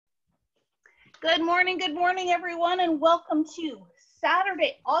Good morning, everyone, and welcome to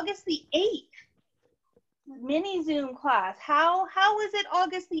Saturday, August the 8th, mini Zoom class. How is it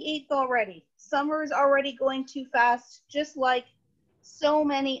August the 8th already? Summer is already going too fast, just like so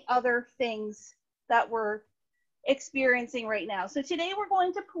many other things that we're experiencing right now. So today we're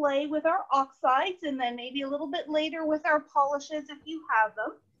going to play with our oxides and then maybe a little bit later with our polishes if you have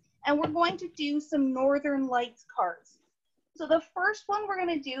them. And we're going to do some Northern Lights cards. So the first one we're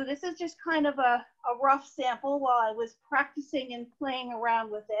going to do, this is just kind of a rough sample while I was practicing and playing around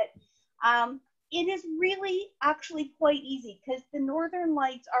with it. It is really actually quite easy because the Northern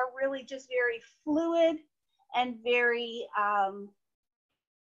Lights are really just very fluid and very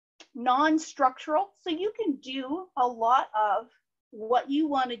non-structural. So you can do a lot of what you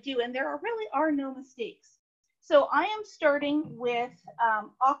want to do, and there really are no mistakes. So I am starting with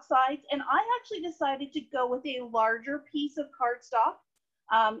oxides, and I actually decided to go with a larger piece of cardstock.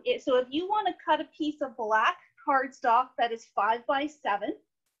 So if you want to cut a piece of black cardstock that is 5 by 7,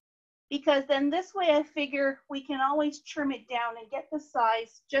 because then this way I figure we can always trim it down and get the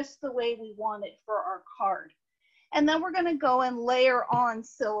size just the way we want it for our card. And then we're going to go and layer on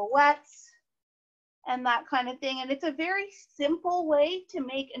silhouettes and that kind of thing. And it's a very simple way to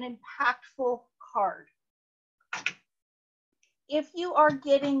make an impactful card. If you are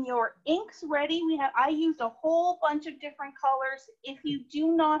getting your inks ready, I used a whole bunch of different colors. If you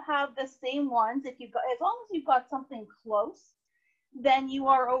do not have the same ones, as long as you've got something close, then you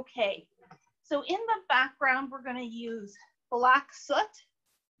are okay. So in the background, we're going to use black soot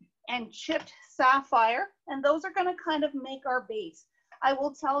and chipped sapphire, and those are going to kind of make our base. I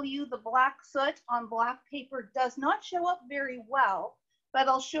will tell you the black soot on black paper does not show up very well, but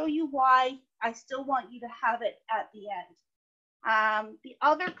I'll show you why I still want you to have it at the end. The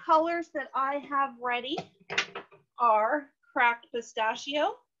other colors that I have ready are cracked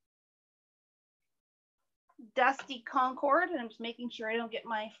pistachio, dusty concord, and I'm just making sure I don't get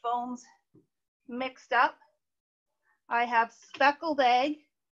my foams mixed up. I have speckled egg,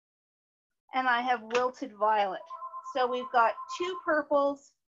 and I have wilted violet. So we've got 2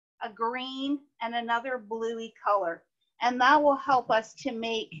 purples, a green, and another bluey color. And that will help us to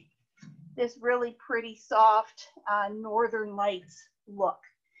make this really pretty soft Northern Lights look.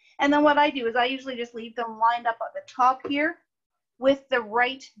 And then what I do is I usually just leave them lined up at the top here with the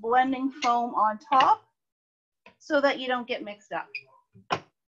right blending foam on top so that you don't get mixed up.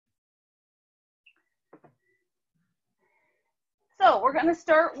 So we're going to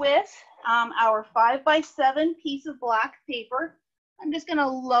start with our 5 by 7 piece of black paper. I'm just going to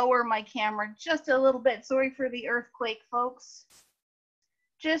lower my camera just a little bit. Sorry for the earthquake, folks.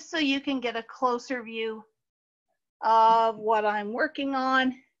 Just so you can get a closer view of what I'm working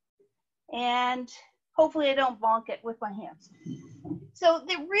on. And hopefully I don't bonk it with my hands. So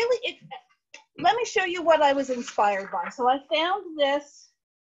let me show you what I was inspired by. So I found this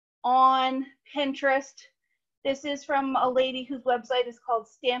on Pinterest. This is from a lady whose website is called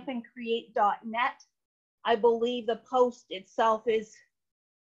stampandcreate.net. I believe the post itself is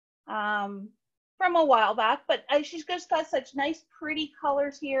from a while back, but she's just got such nice, pretty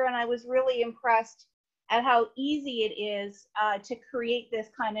colors here, and I was really impressed at how easy it is to create this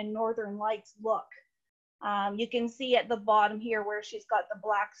kind of Northern Lights look. You can see at the bottom here where she's got the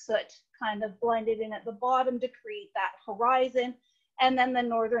black soot kind of blended in at the bottom to create that horizon, and then the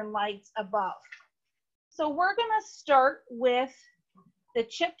Northern Lights above. So we're going to start with the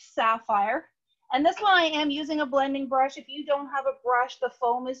chipped sapphire, and this one I am using a blending brush. If you don't have a brush, the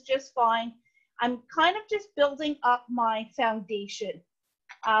foam is just fine. I'm kind of just building up my foundation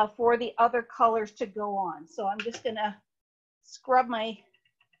for the other colors to go on. So I'm just gonna scrub my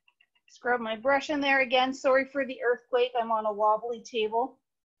brush in there again. Sorry for the earthquake, I'm on a wobbly table.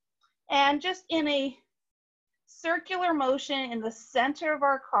 And just in a circular motion in the center of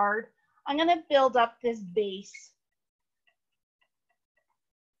our card, I'm gonna build up this base.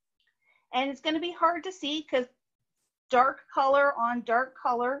 And it's gonna be hard to see because dark color on dark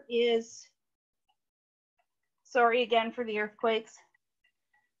color is, sorry again for the earthquakes,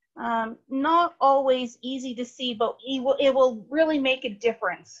 not always easy to see, but it will really make a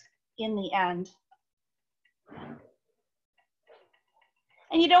difference in the end.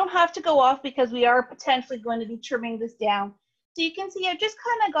 And you don't have to go off because we are potentially going to be trimming this down. So you can see I've just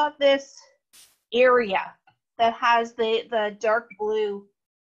kind of got this area that has the dark blue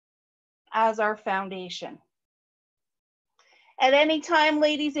as our foundation. At any time,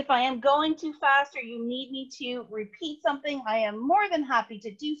 ladies, if I am going too fast or you need me to repeat something, I am more than happy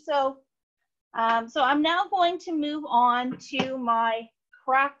to do so. So I'm now going to move on to my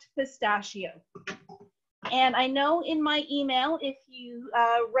cracked pistachio. And I know in my email, if you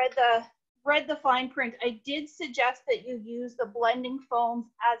read read the fine print, I did suggest that you use the blending foams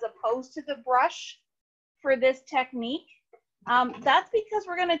as opposed to the brush for this technique. That's because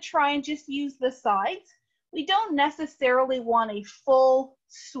we're going to try and just use the sides. We don't necessarily want a full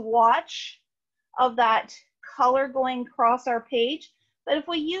swatch of that color going across our page, but if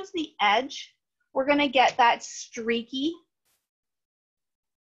we use the edge, we're going to get that streaky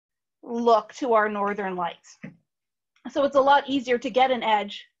look to our Northern Lights. So it's a lot easier to get an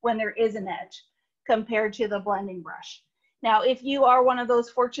edge when there is an edge compared to the blending brush. Now, if you are one of those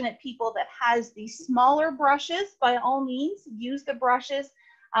fortunate people that has the smaller brushes, by all means, use the brushes.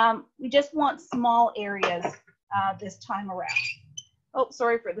 We just want small areas this time around. Oh,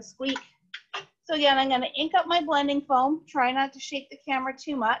 sorry for the squeak. So again, I'm going to ink up my blending foam. Try not to shake the camera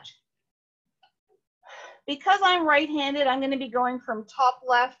too much. Because I'm right-handed, I'm going to be going from top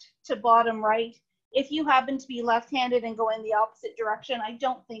left to bottom right. If you happen to be left-handed and go in the opposite direction, I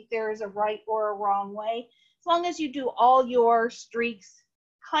don't think there is a right or a wrong way. As long as you do all your streaks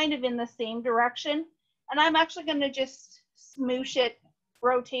kind of in the same direction. And I'm actually going to just smoosh it,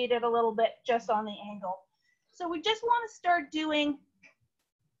 rotate it a little bit just on the angle. So we just want to start doing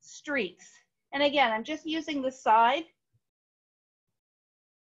streaks. And again, I'm just using the side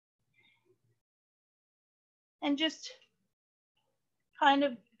and just kind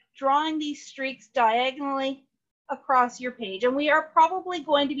of drawing these streaks diagonally across your page. And we are probably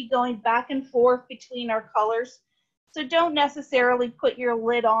going to be going back and forth between our colors. So don't necessarily put your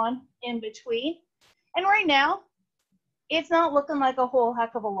lid on in between. And right now, it's not looking like a whole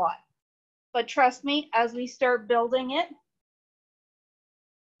heck of a lot. But trust me, as we start building it,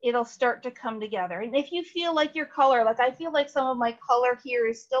 it'll start to come together. And if you feel like your color, like I feel like some of my color here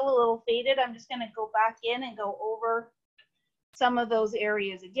is still a little faded, I'm just going to go back in and go over some of those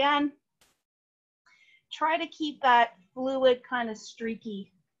areas again. Try to keep that fluid kind of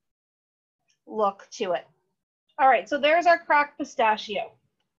streaky look to it. All right, so there's our cracked pistachio.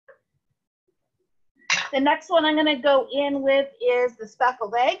 The next one I'm going to go in with is the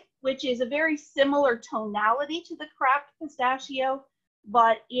speckled egg, which is a very similar tonality to the cracked pistachio,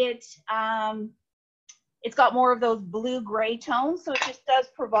 but it's got more of those blue-gray tones, so it just does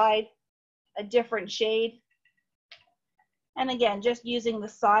provide a different shade. And again, just using the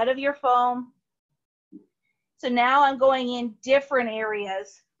side of your foam. So now I'm going in different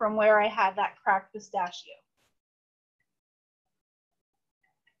areas from where I had that cracked pistachio.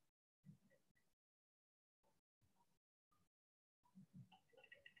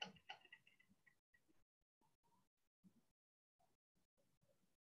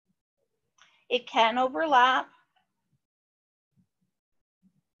 It can overlap.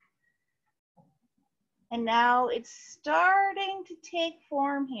 And now it's starting to take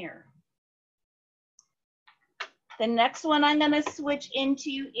form here. The next one I'm going to switch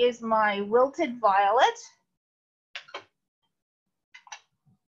into is my wilted violet.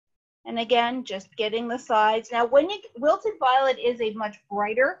 And again, just getting the sides. Now, wilted violet is a much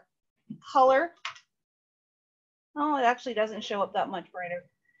brighter color. Oh, it actually doesn't show up that much brighter.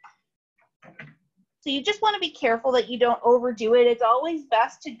 So you just want to be careful that you don't overdo it. It's always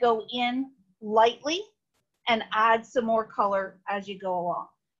best to go in lightly and add some more color as you go along.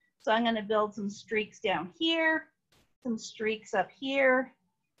 So I'm going to build some streaks down here, some streaks up here.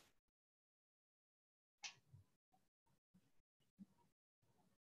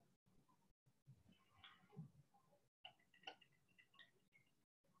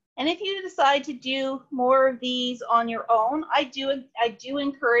 And if you decide to do more of these on your own, I do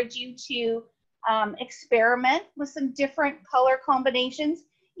encourage you to experiment with some different color combinations.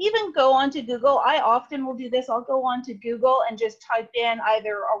 Even go onto Google. I often will do this. I'll go onto Google and just type in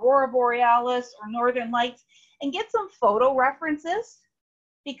either Aurora Borealis or Northern Lights and get some photo references,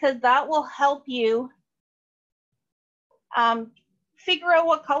 because that will help you figure out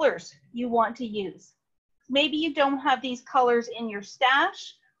what colors you want to use. Maybe you don't have these colors in your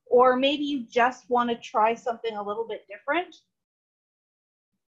stash, or maybe you just want to try something a little bit different.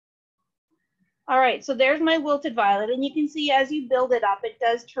 All right, so there's my wilted violet, and you can see as you build it up, it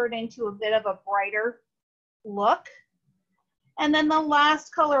does turn into a bit of a brighter look. And then the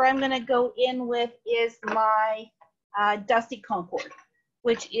last color I'm going to go in with is my Dusty Concord,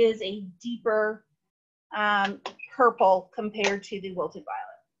 which is a deeper purple compared to the wilted violet.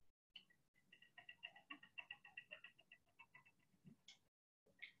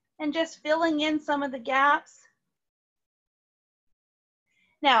 And just filling in some of the gaps.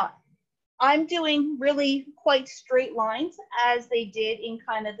 Now, I'm doing really quite straight lines as they did in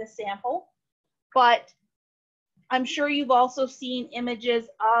kind of the sample, but I'm sure you've also seen images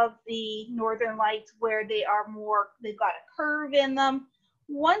of the Northern Lights where they are more, they've got a curve in them,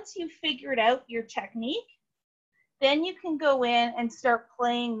 Once you've figured out your technique, then you can go in and start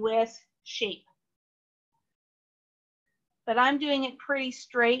playing with shape. But I'm doing it pretty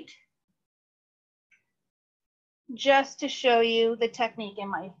straight just to show you the technique.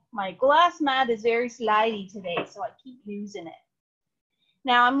 And my glass mat is very slidey today, so I keep using it.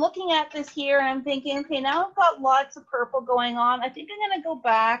 Now I'm looking at this here and I'm thinking, okay, now I've got lots of purple going on. I think I'm gonna go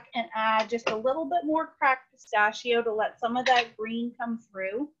back and add just a little bit more cracked pistachio to let some of that green come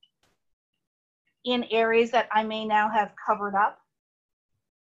through in areas that I may now have covered up.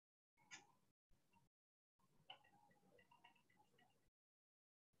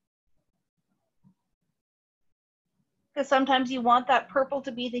 Because sometimes you want that purple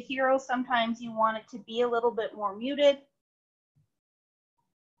to be the hero, sometimes you want it to be a little bit more muted.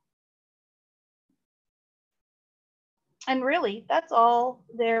 And really, that's all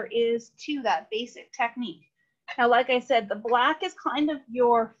there is to that basic technique. Now, like I said, the black is kind of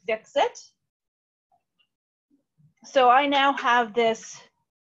your fix-it. So I now have this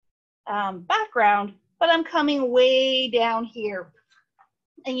background, but I'm coming way down here.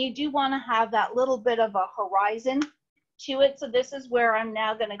 And you do want to have that little bit of a horizon to it. So this is where I'm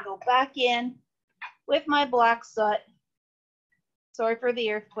now going to go back in with my black soot. Sorry for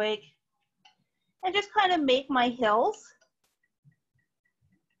the earthquake. And just kind of make my hills.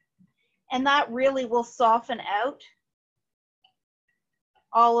 And that really will soften out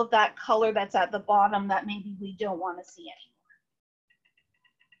all of that color that's at the bottom that maybe we don't want to see anymore.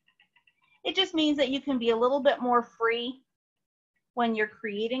 It just means that you can be a little bit more free when you're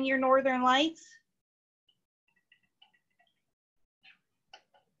creating your northern lights.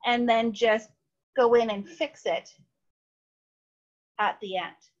 And then just go in and fix it at the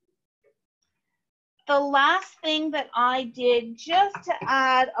end. The last thing that I did just to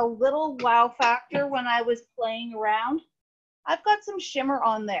add a little wow factor when I was playing around, I've got some shimmer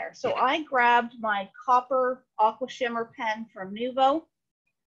on there. So I grabbed my copper aqua shimmer pen from Nuvo.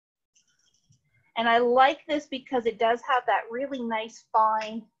 And I like this because it does have that really nice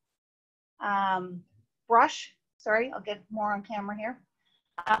fine brush. Sorry, I'll get more on camera here.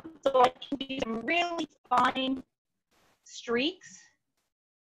 So I can do some really fine streaks.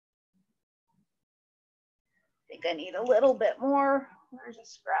 I think I need a little bit more. Where's a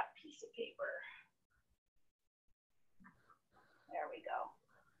scrap piece of paper? There we go.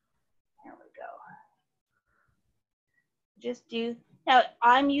 There we go. Just do, now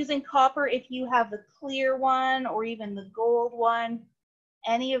I'm using copper. If you have the clear one or even the gold one,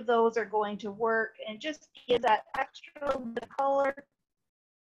 any of those are going to work, and just give that extra bit of color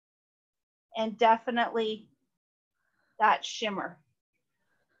and definitely that shimmer.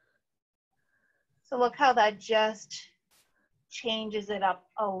 So look how that just changes it up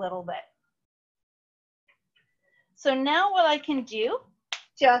a little bit. So now what I can do,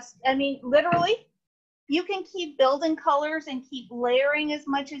 I mean, literally, you can keep building colors and keep layering as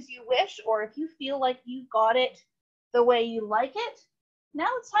much as you wish, or if you feel like you got it the way you like it, now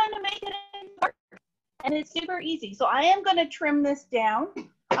it's time to make it in art. And it's super easy. So I am going to trim this down.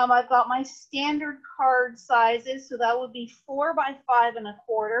 I've got my standard card sizes, so that would be 4 by 5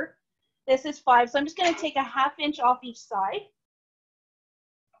 1/4. This is 5, so I'm just going to take a 1/2 inch off each side.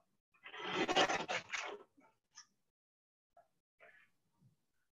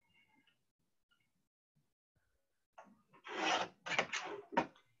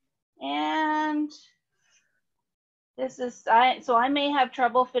 And this is, so I may have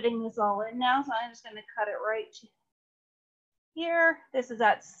trouble fitting this all in now, so I'm just going to cut it right here. This is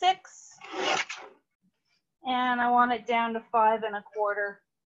at 6, and I want it down to 5 1/4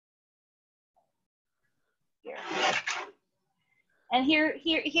 here. And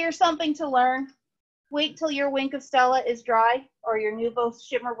here's something to learn. Wait till your Wink of Stella is dry, or your Nuvo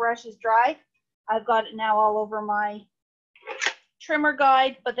shimmer brush is dry. I've got it now all over my trimmer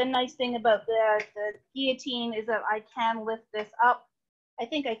guide, but the nice thing about the guillotine is that I can lift this up. I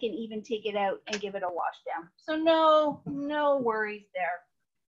think I can even take it out and give it a wash down. So no worries there.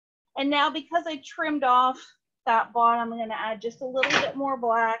 And now because I trimmed off that bottom, I'm going to add just a little bit more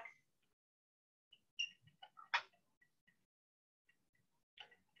black.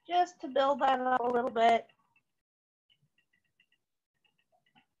 Just to build that up a little bit.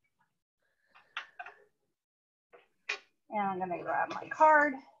 And I'm going to grab my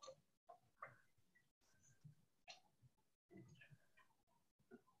card.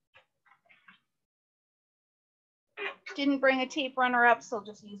 Didn't bring a tape runner up, so I'll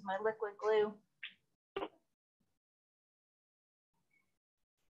just use my liquid glue.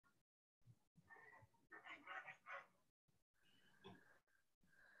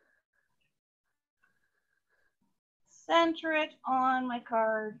 center it on my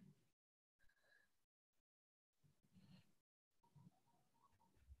card.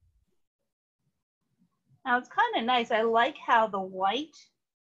 Now it's kind of nice. I like how the white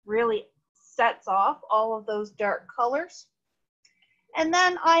really sets off all of those dark colors. And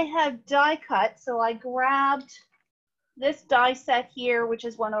then I have die cut. So I grabbed this die set here, which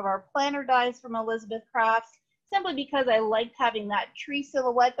is one of our planner dies from Elizabeth Crafts, simply because I liked having that tree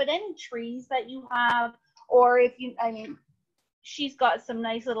silhouette. But any trees that you have, or if you, I mean, she's got some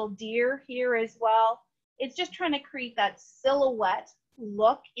nice little deer here as well. It's just trying to create that silhouette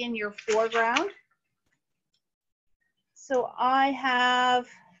look in your foreground. So I have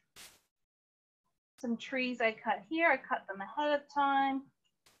some trees I cut here. I cut them ahead of time.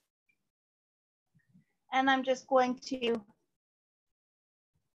 And I'm just going to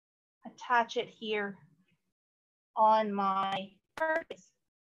attach it here on my cards.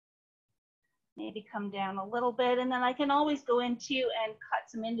 Maybe come down a little bit, and then I can always go into and cut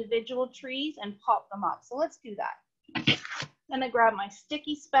some individual trees and pop them up. So let's do that. I'm gonna grab my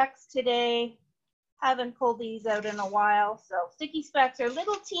sticky specks today. Haven't pulled these out in a while. So sticky specks are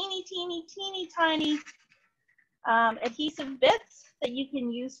little teeny tiny adhesive bits that you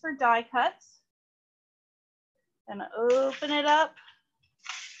can use for die cuts. Gonna open it up.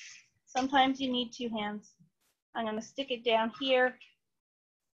 Sometimes you need two hands. I'm gonna stick it down here.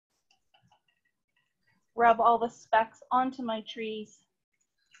 Rub all the specks onto my trees.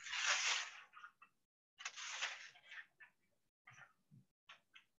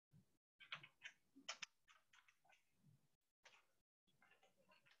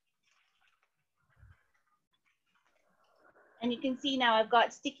 And you can see now I've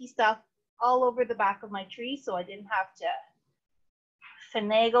got sticky stuff all over the back of my tree, so I didn't have to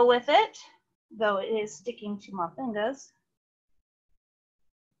finagle with it, though it is sticking to my fingers.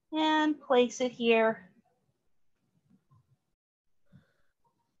 And place it here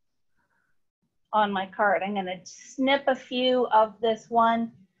on my card. I'm gonna snip a few of this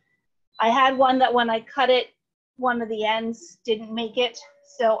one. I had one that when I cut it, one of the ends didn't make it,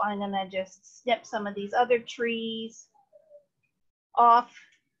 so I'm gonna just snip some of these other trees off,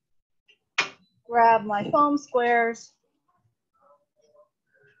 grab my foam squares,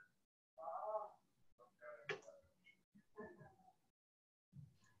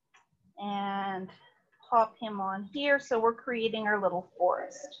 and pop him on here. So we're creating our little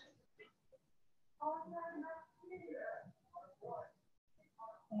forest.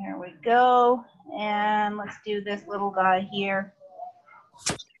 There we go. And let's do this little guy here.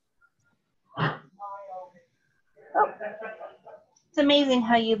 Oh. It's amazing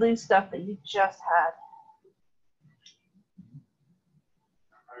how you lose stuff that you just had.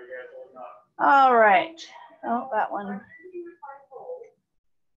 All right. Oh, that one.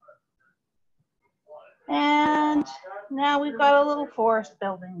 And now we've got a little forest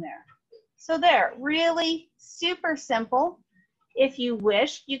building there. So there, really super simple. If you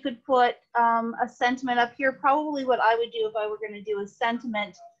wish, you could put a sentiment up here. Probably what I would do if I were going to do a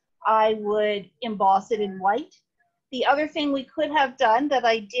sentiment, I would emboss it in white. The other thing we could have done that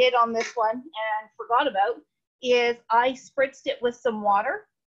I did on this one and forgot about is I spritzed it with some water,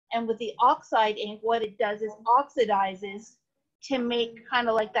 and with the oxide ink, what it does is oxidizes to make kind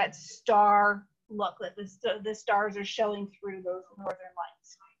of like that star look, that the stars are showing through those northern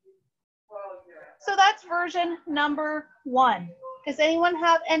lights. So that's version number 1. Does anyone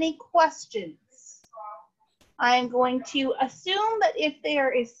have any questions? I'm going to assume that if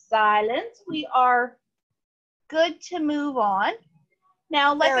there is silence, we are good to move on.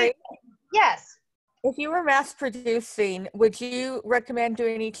 Now, Sheri, yes. If you were mass producing, would you recommend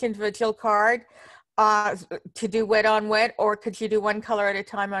doing each individual card to do wet on wet, or could you do one color at a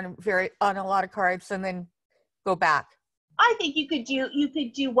time on a lot of cards and then go back? I think you could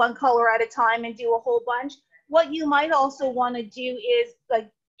do one color at a time and do a whole bunch. What you might also want to do is, like,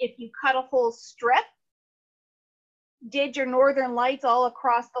 if you cut a whole strip, did your northern lights all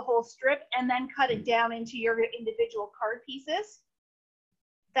across the whole strip, and then cut it down into your individual card pieces.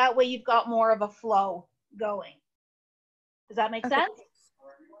 That way you've got more of a flow going. Does that make sense?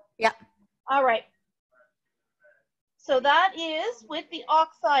 Yeah. All right. So that is with the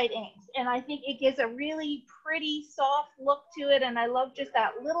oxide inks, and I think it gives a really pretty soft look to it, and I love just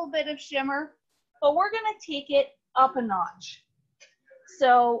that little bit of shimmer, but we're gonna take it up a notch.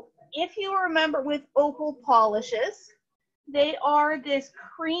 So if you remember with opal polishes, they are this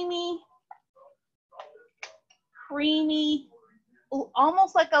creamy,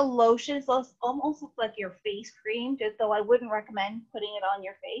 almost like a lotion. It almost looks like your face cream, just though I wouldn't recommend putting it on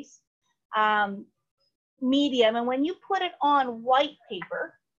your face. Medium, and when you put it on white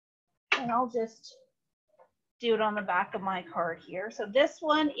paper, and I'll just do it on the back of my card here. So this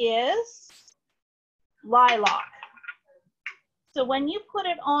one is lilac. So when you put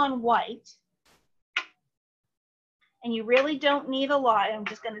it on white, and you really don't need a lot, I'm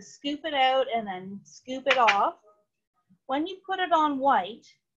just going to scoop it out and then scoop it off. When you put it on white,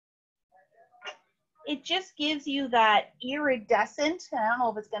 it just gives you that iridescent, I don't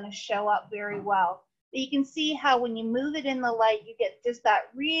know if it's going to show up very well, but you can see how when you move it in the light, you get just that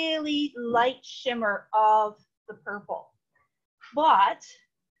really light shimmer of the purple. But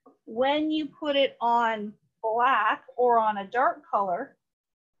when you put it on black or on a dark color,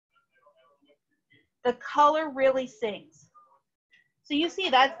 the color really sinks. So you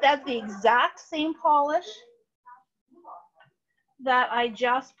see that's the exact same polish that I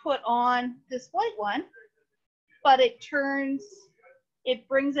just put on this white one, but it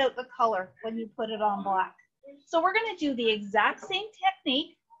brings out the color when you put it on black. So we're going to do the exact same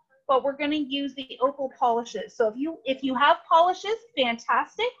technique, but we're going to use the opal polishes. So if you have polishes,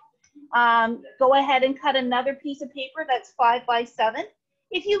 fantastic. Go ahead and cut another piece of paper that's 5 by 7.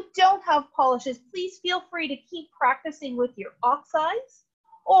 If you don't have polishes, please feel free to keep practicing with your oxides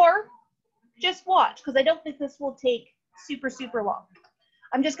or just watch, because I don't think this will take super, super long.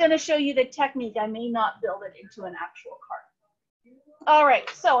 I'm just going to show you the technique. I may not build it into an actual card. All right,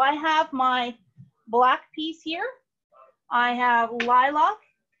 so I have my black piece here. I have lilac.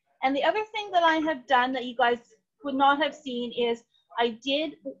 And the other thing that I have done that you guys would not have seen is I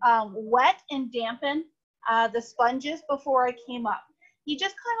did wet and dampen the sponges before I came up. You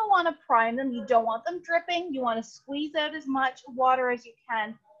just kind of want to prime them. You don't want them dripping. You want to squeeze out as much water as you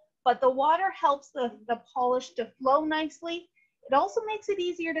can. But the water helps the polish to flow nicely. It also makes it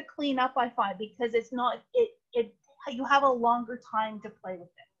easier to clean up, I find, because it's not, you have a longer time to play with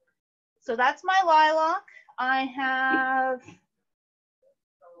it. So that's my lilac. I have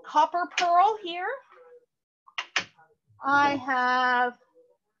copper pearl here. I have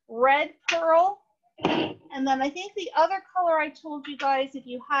red pearl. And then I think the other color I told you guys, if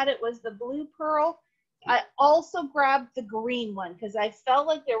you had it, was the blue pearl. I also grabbed the green one because I felt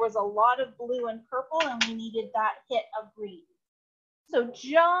like there was a lot of blue and purple and we needed that hit of green. So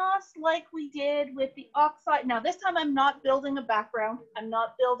just like we did with the oxide, now this time I'm not building a background. I'm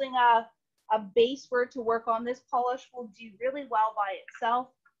not building a base for it to work on. This polish will do really well by itself,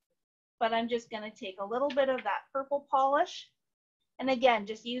 but I'm just going to take a little bit of that purple polish. And again,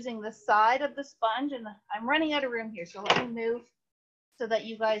 just using the side of the sponge, and I'm running out of room here, so let me move so that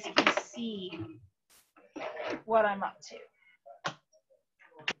you guys can see what I'm up to.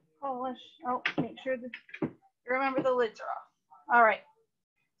 Polish, oh, make sure that you remember the lids are off. All right,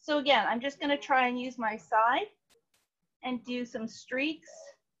 so again, I'm just gonna try and use my side and do some streaks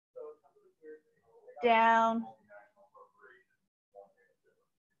down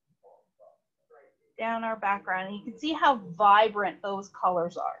our background, and you can see how vibrant those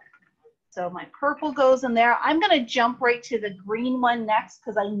colors are. So my purple goes in there. I'm going to jump right to the green one next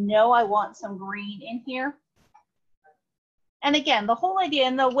because I know I want some green in here. And again, the whole idea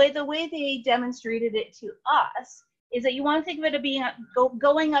and the way they demonstrated it to us is that you want to think of it as being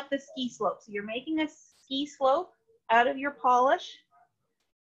going up the ski slope. So you're making a ski slope out of your polish,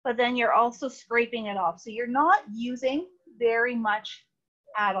 but then you're also scraping it off. So you're not using very much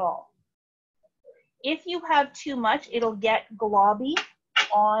at all. If you have too much, it'll get globby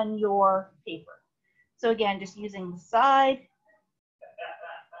on your paper. So again, just using the side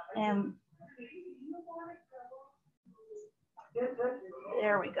and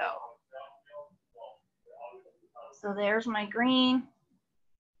there we go. So there's my green.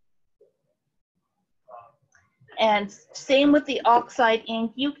 And same with the oxide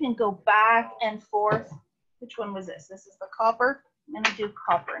ink. You can go back and forth. Which one was this? This is the copper. I'm going to do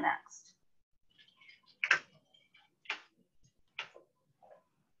copper next.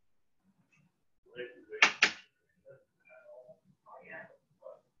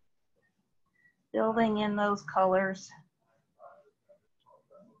 Building in those colors.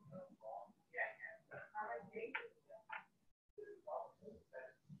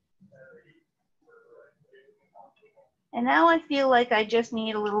 And now I feel like I just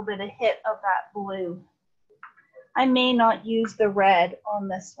need a little bit of hit of that blue. I may not use the red on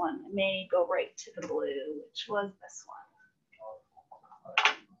this one. I may go right to the blue, which was this one.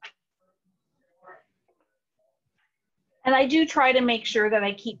 And I do try to make sure that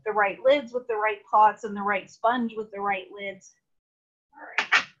I keep the right lids with the right pots and the right sponge with the right lids. All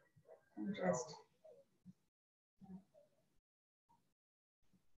right. And just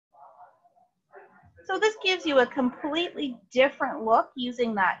so this gives you a completely different look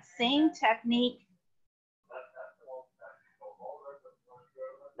using that same technique.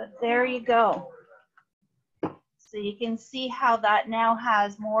 But there you go. So you can see how that now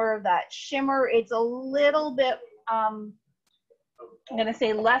has more of that shimmer. It's a little bit, I'm gonna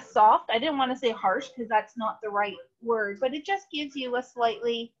say less soft. I didn't want to say harsh because that's not the right word, but it just gives you a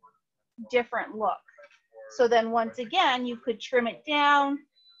slightly different look. So then once again, you could trim it down.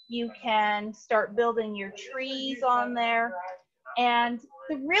 You can start building your trees on there. And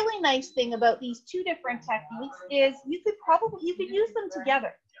the really nice thing about these two different techniques is you could use them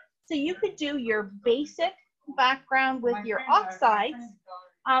together. So you could do your basic background with your oxides.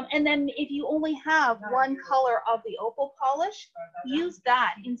 And then if you only have one color of the opal polish, use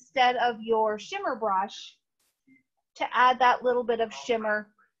that instead of your shimmer brush to add that little bit of shimmer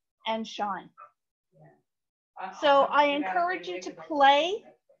and shine. So I encourage you to play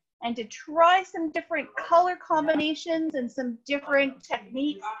and to try some different color combinations and some different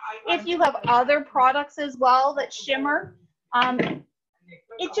techniques. If you have other products as well that shimmer,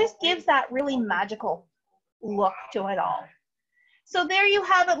 it just gives that really magical look to it all. So there you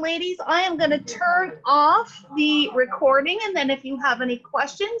have it, ladies. I am going to turn off the recording, and then if you have any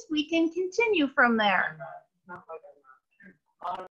questions, we can continue from there.